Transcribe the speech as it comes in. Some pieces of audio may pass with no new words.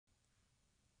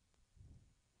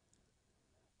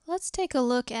Let's take a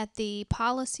look at the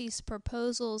Policies,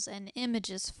 Proposals, and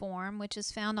Images form, which is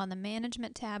found on the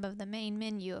Management tab of the main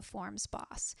menu of Forms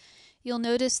Boss. You'll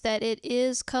notice that it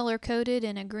is color-coded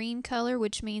in a green color,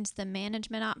 which means the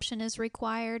Management option is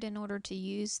required in order to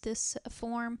use this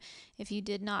form. If you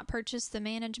did not purchase the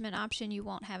Management option, you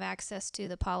won't have access to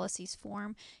the Policies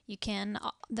form. You can,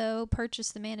 though,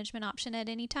 purchase the Management option at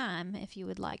any time if you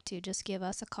would like to. Just give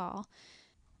us a call.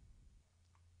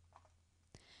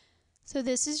 So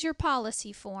this is your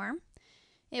policy form.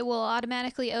 It will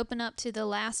automatically open up to the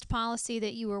last policy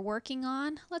that you were working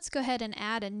on. Let's go ahead and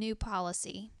add a new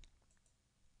policy.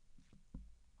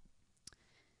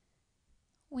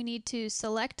 We need to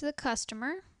select the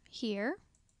customer here.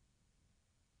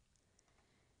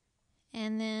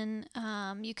 And then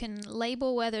you can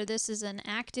label whether this is an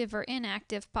active or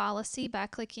inactive policy by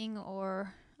clicking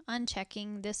or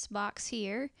unchecking this box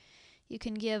here. You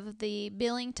can give the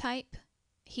billing type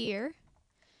here.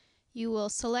 You will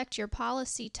select your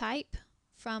policy type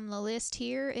from the list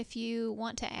here. If you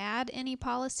want to add any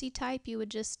policy type, you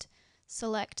would just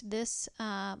select this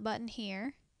button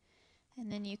here,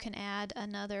 and then you can add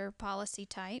another policy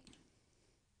type.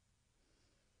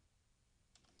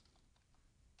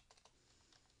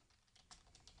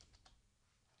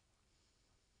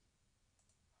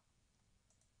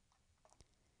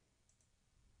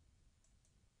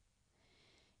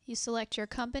 You select your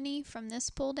company from this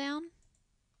pull down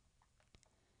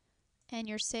and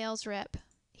your sales rep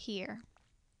here.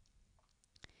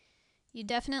 You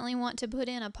definitely want to put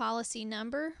in a policy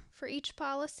number for each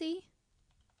policy.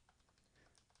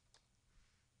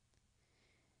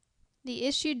 The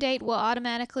issue date will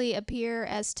automatically appear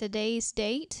as today's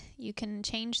date. You can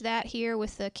change that here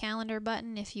with the calendar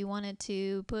button. If you wanted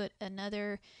to put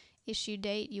another issue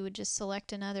date, you would just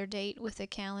select another date with the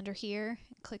calendar here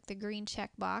and click the green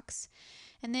check box.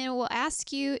 And then it will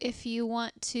ask you if you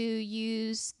want to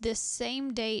use this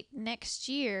same date next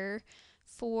year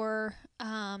for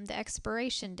the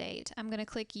expiration date. I'm going to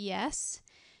click yes.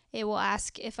 It will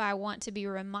ask if I want to be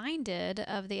reminded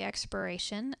of the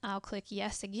expiration. I'll click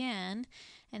yes again,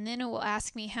 and then it will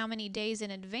ask me how many days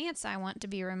in advance I want to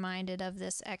be reminded of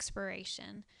this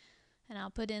expiration. And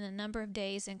I'll put in a number of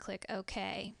days and click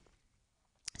OK.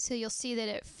 So you'll see that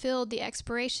it filled the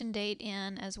expiration date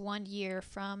in as 1 year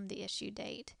from the issue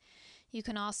date. You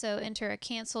can also enter a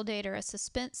cancel date or a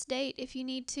suspense date if you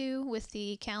need to with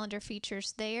the calendar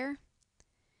features there.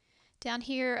 Down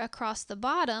here across the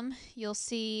bottom, you'll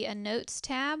see a Notes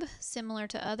tab similar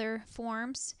to other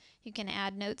forms. You can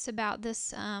add notes about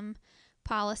this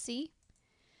policy.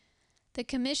 The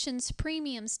Commissions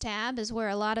Premiums tab is where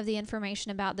a lot of the information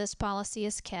about this policy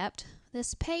is kept.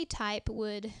 This pay type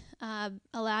would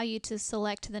allow you to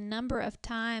select the number of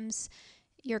times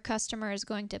your customer is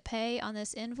going to pay on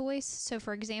this invoice. So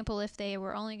for example, if they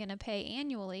were only going to pay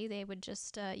annually, they would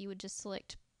just you would just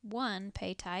select one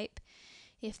pay type.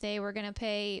 If they were going to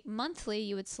pay monthly,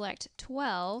 you would select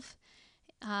 12.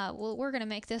 Well, we're going to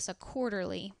make this a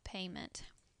quarterly payment.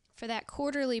 For that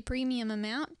quarterly premium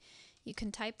amount, you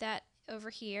can type that over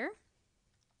here.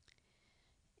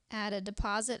 Add a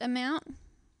deposit amount,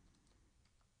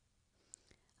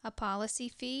 a policy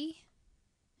fee,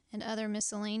 and other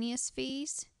miscellaneous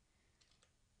fees.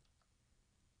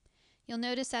 You'll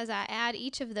notice as I add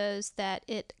each of those that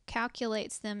it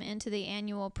calculates them into the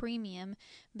annual premium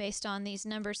based on these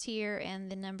numbers here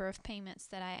and the number of payments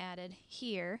that I added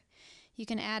here. You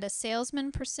can add a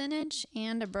salesman percentage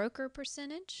and a broker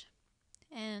percentage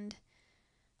and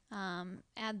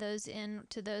add those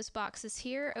into those boxes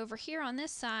here. Over here on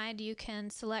this side, you can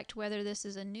select whether this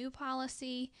is a new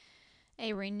policy,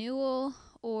 a renewal,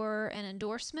 or an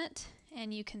endorsement,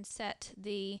 and you can set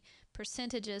the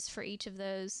percentages for each of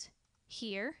those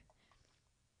here.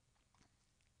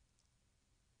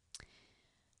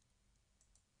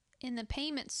 In the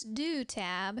Payments Due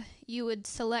tab, you would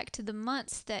select the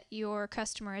months that your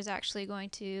customer is actually going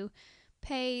to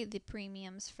pay the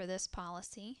premiums for this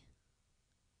policy.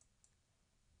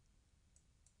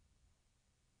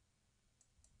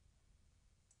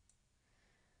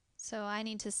 So I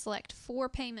need to select 4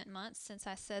 payment months since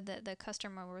I said that the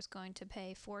customer was going to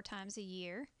pay 4 times a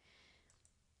year.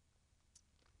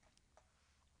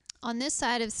 On this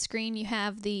side of the screen, you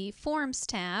have the Forms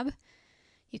tab.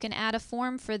 You can add a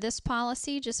form for this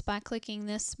policy just by clicking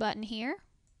this button here.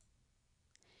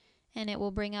 And it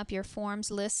will bring up your Forms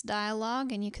List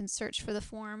dialog, and you can search for the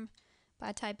form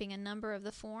by typing a number of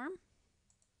the form.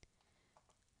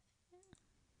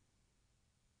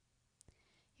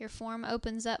 Your form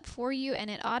opens up for you, and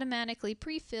it automatically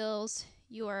pre-fills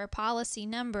your policy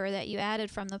number that you added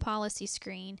from the policy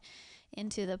screen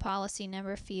into the policy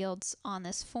number fields on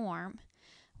this form.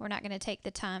 We're not going to take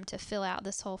the time to fill out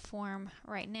this whole form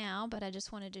right now, but I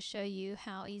just wanted to show you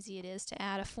how easy it is to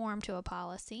add a form to a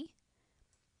policy.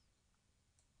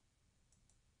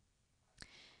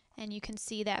 And you can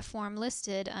see that form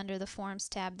listed under the Forms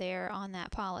tab there on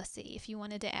that policy. If you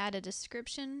wanted to add a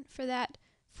description for that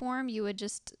form, you would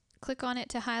just click on it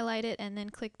to highlight it and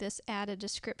then click this Add a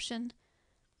Description.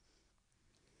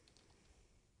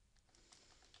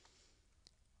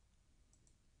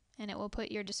 And it will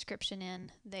put your description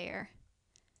in there.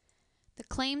 The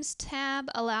Claims tab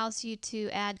allows you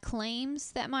to add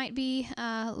claims that might be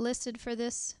listed for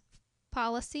this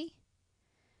policy.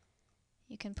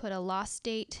 You can put a loss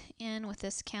date in with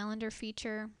this calendar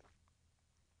feature.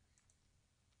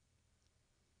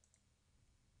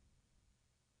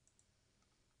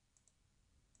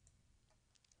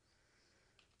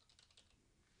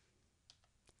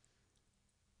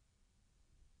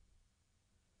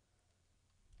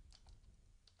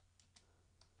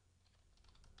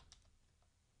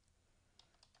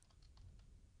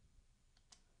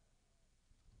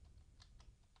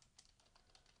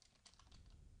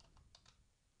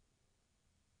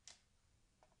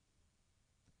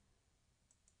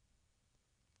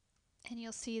 And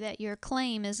you'll see that your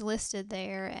claim is listed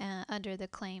there under the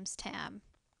Claims tab.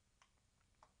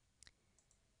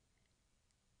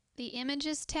 The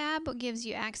Images tab gives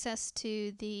you access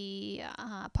to the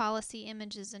Policy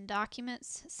Images and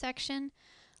Documents section.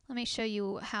 Let me show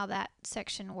you how that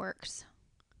section works.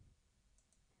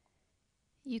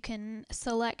 You can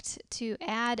select to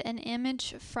add an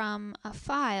image from a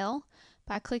file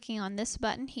by clicking on this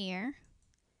button here.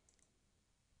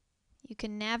 You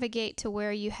can navigate to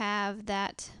where you have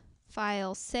that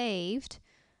file saved.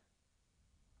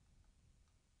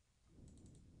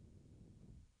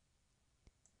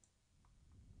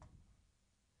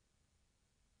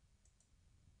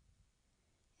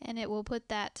 And it will put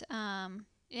that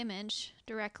image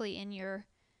directly in your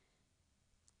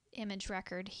image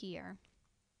record here.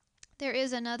 There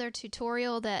is another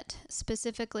tutorial that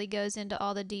specifically goes into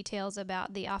all the details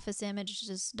about the Office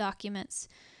Images Documents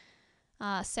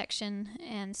section,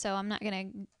 and so I'm not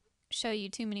going to show you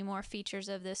too many more features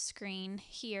of this screen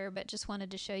here, but just wanted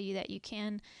to show you that you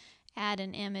can add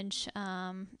an image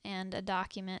and a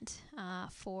document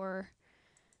for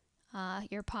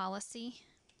your policy.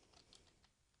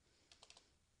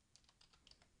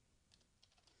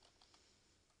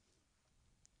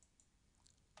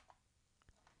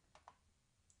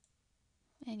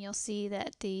 And you'll see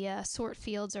that the sort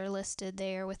fields are listed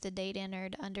there with the date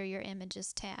entered under your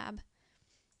Images tab.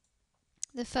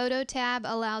 The Photo tab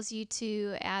allows you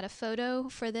to add a photo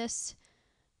for this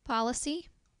policy.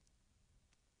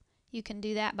 You can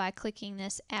do that by clicking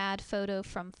this Add Photo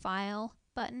from File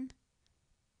button.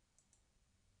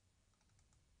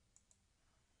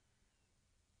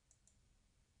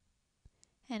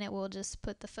 And it will just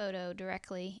put the photo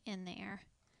directly in there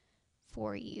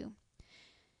for you.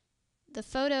 The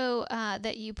photo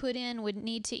that you put in would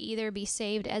need to either be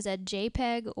saved as a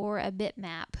JPEG or a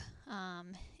bitmap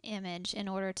image in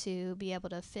order to be able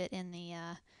to fit in the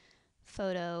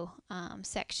photo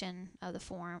section of the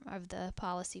form, of the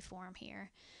policy form here.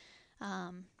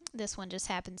 This one just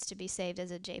happens to be saved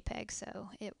as a JPEG, so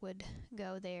it would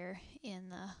go there in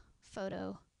the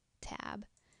Photo tab.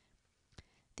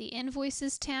 The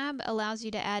Invoices tab allows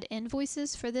you to add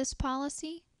invoices for this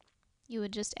policy. You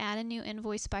would just add a new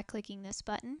invoice by clicking this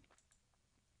button.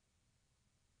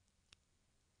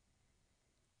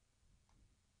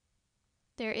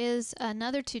 There is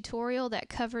another tutorial that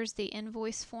covers the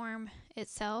invoice form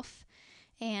itself,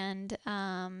 and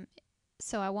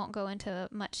so I won't go into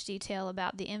much detail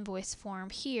about the invoice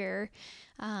form here.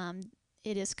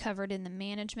 It is covered in the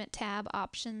Management tab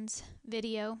Options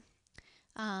video.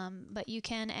 But you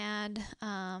can add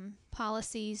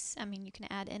policies, you can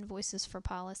add invoices for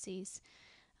policies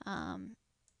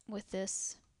with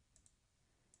this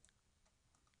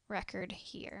record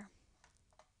here.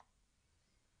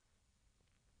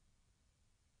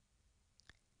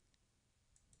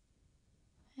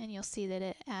 And you'll see that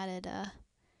it added a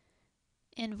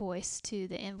invoice to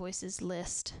the invoices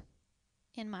list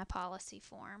in my policy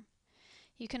form.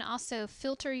 You can also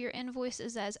filter your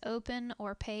invoices as open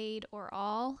or paid or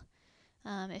all.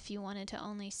 If you wanted to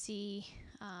only see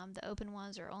the open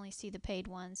ones or only see the paid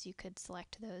ones, you could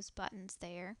select those buttons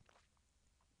there.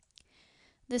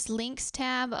 This Links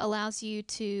tab allows you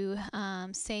to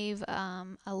save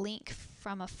a link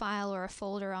from a file or a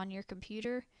folder on your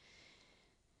computer.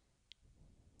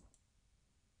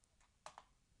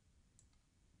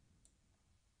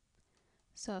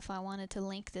 So if I wanted to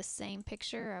link this same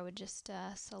picture, I would just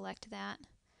select that,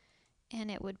 and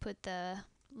it would put the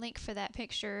link for that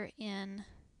picture in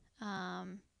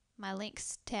my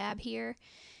links tab here.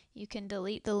 You can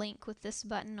delete the link with this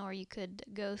button, or you could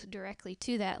go directly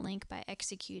to that link by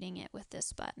executing it with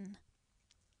this button.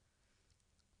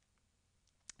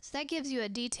 So that gives you a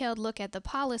detailed look at the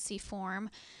policy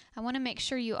form. I want to make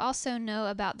sure you also know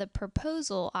about the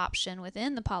proposal option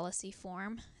within the policy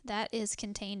form. That is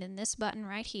contained in this button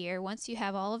right here. Once you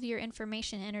have all of your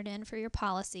information entered in for your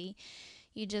policy,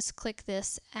 you just click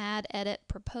this Add Edit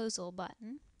Proposal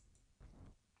button,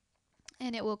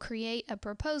 and it will create a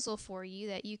proposal for you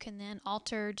that you can then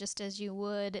alter just as you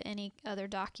would any other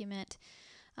document.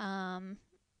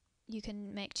 You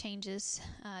can make changes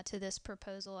to this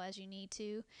proposal as you need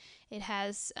to. It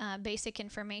has basic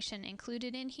information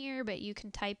included in here, but you can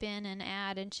type in and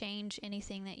add and change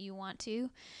anything that you want to.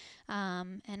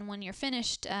 And when you're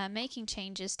finished making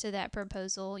changes to that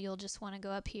proposal, you'll just want to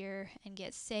go up here and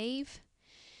get Save,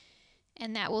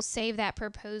 and that will save that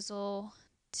proposal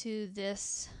to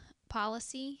this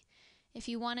policy. If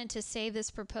you wanted to save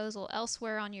this proposal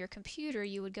elsewhere on your computer,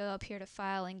 you would go up here to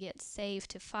File and get Save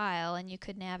to File, and you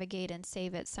could navigate and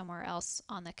save it somewhere else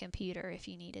on the computer if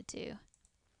you needed to.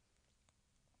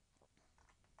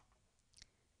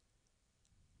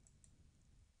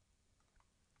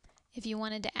 If you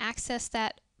wanted to access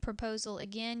that proposal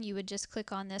again, you would just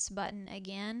click on this button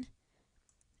again,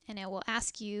 and it will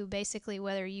ask you basically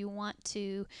whether you want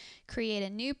to create a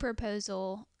new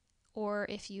proposal or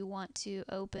if you want to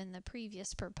open the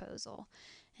previous proposal.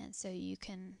 And so you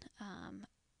can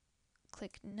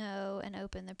click No and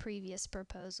open the previous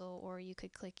proposal, or you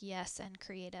could click Yes and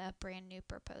create a brand new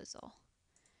proposal.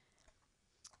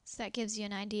 So that gives you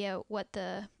an idea what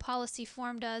the policy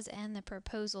form does and the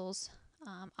proposals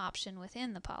option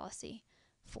within the policy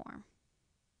form.